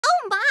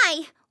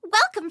Hi!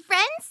 Welcome,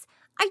 friends!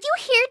 Are you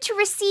here to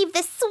receive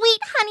the sweet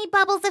honey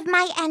bubbles of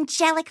my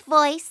angelic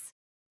voice?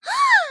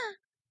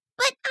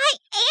 But I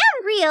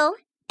am real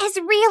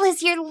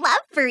as your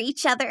love for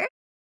each other.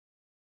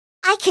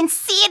 I can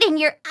see it in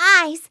your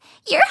eyes.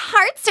 Your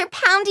hearts are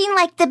pounding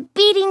like the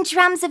beating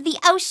drums of the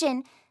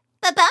ocean.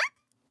 Ba-bum,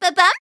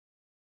 ba-bum.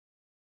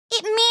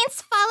 It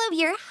means follow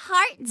your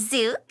heart,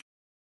 Zook.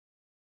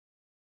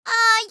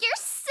 You're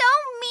so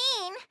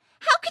mean.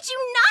 How could you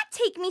not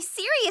take me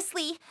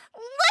seriously?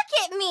 Look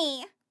at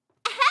me.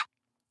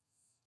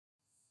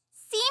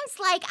 Seems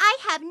like I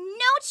have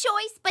no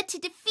choice but to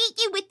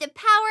defeat you with the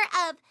power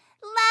of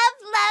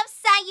love,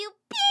 Sayu.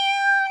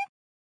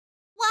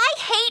 Why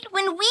hate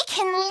when we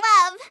can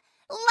love?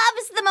 Love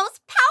is the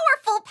most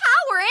powerful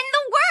power in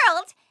the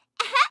world.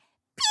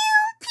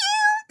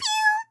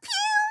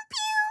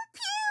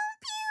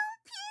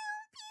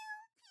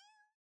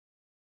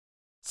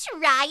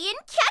 Try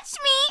and catch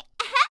me.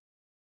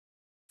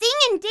 Sing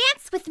and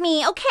dance with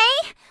me,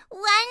 okay?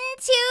 1,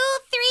 2,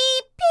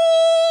 3,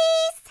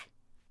 peace.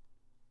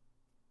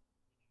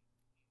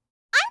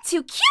 I'm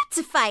too cute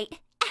to fight.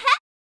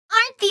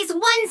 Aren't these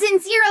ones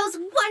and zeros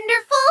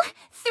wonderful?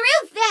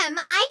 Through them,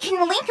 I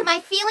can link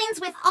my feelings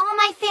with all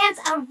my fans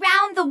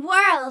around the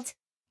world.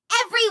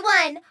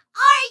 Everyone,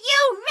 are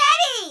you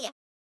ready?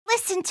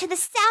 Listen to the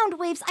sound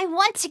waves I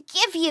want to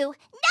give you.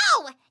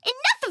 No!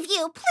 Enough of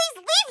you! Please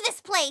leave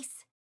this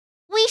place!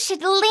 We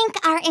should link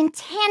our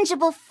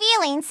intangible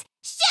feelings.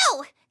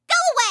 Shoo! Go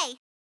away!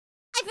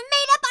 I've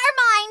made up our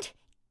mind.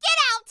 Get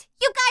out!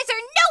 You guys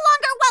are no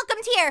longer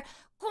welcomed here.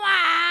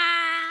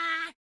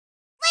 Gwah!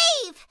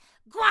 Leave!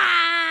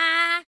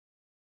 Gwah!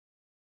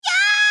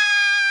 Yeah!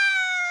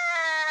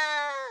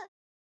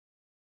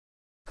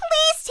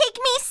 Please take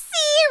me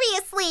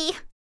seriously.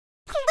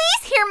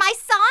 Please hear my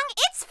song.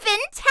 It's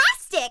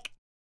fantastic.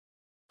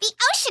 The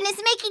ocean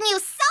is making you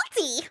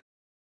salty.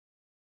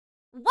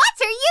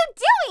 What are you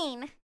doing?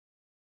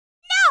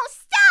 No,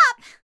 stop!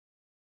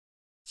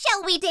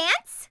 Shall we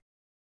dance?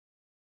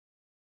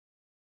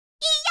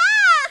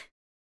 Yeah!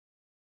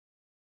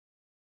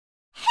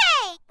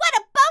 Hey, what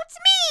about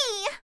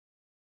me?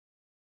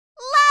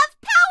 Love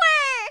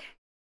power!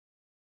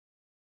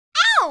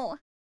 Ow!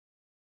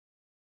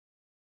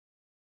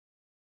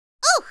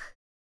 Ooh!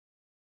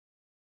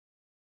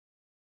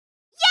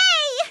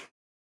 Yay!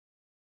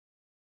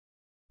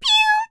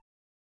 Pew!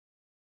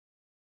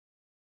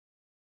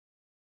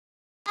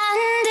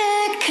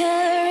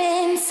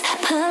 Undercurrents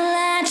pull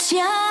at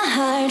your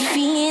heart,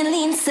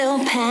 feeling so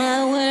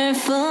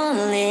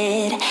powerful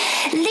it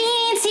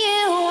leads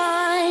you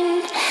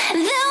on.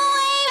 The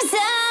waves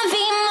of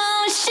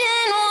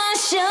emotion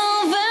wash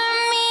over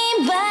me,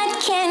 but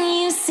can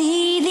you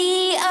see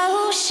the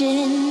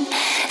ocean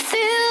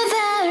through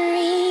the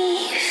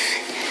reef?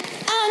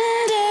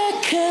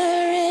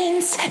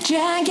 Undercurrents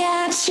drag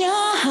at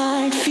your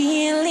heart,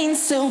 feeling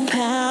so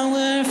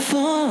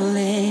powerful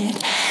it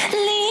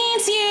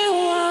leads you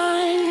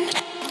on.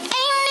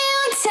 A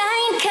new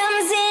tide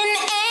comes in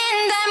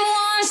and I'm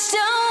washed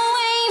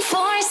away.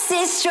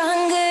 Forces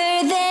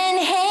stronger than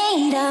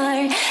hate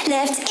are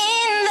left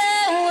in the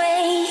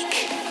wake.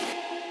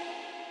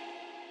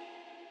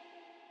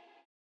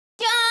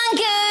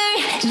 Stronger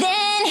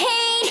than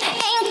hate,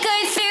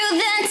 anchored through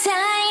the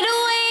tidal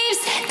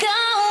waves. Go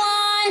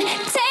on,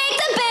 take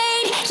the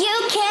bait. You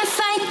can't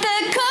fight the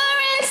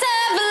currents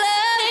of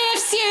love.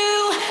 Lifts you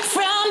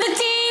from the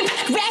deep,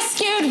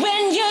 rescued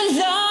when you're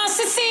lost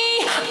at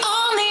sea.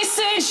 Only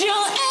surge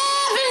you'll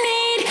ever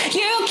need.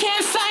 You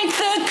can't fight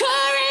the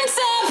currents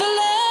of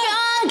love.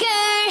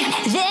 Stronger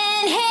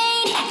than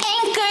hate,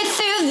 anchored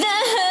through the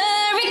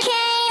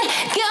hurricane.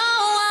 Go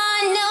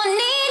on, no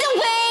need to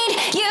wait.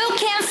 You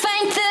can't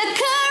fight the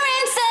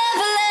currents of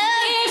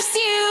love. Lifts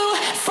you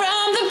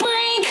from the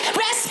brink,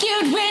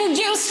 rescued when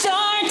you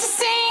start to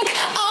sink.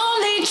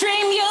 Only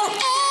dream you'll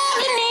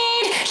ever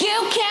need.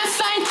 You can't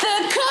fight the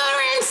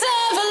currents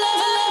of love.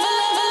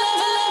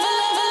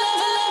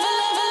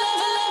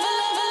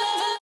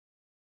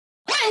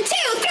 1, 2,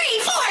 3,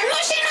 4,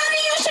 motion on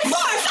the ocean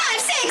floor.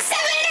 5, 6,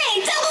 7,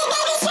 8, double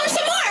bubble swim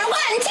some more.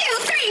 1, 2,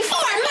 3,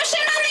 4,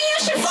 motion on the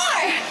ocean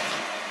floor.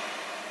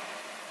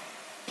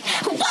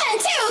 1,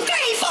 2,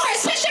 3,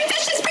 4, swishing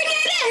fishes, bring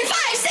it in.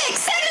 5, 6,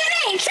 7,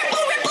 8,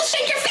 triple ripple,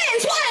 shake your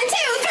fins. 1,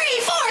 2,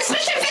 3, 4,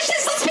 swishing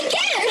fishes, let's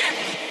begin.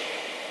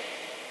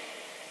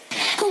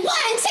 1, 2,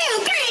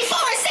 3,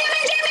 4,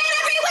 salmon jamming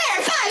everywhere.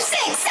 5,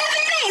 6, 7,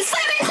 8,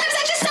 slamming clubs,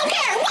 I just don't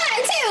care. 1,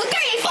 2,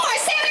 3,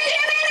 4, salmon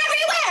jamming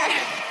everywhere.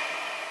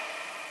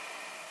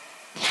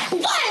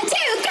 1, 2,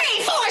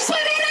 3, 4, swim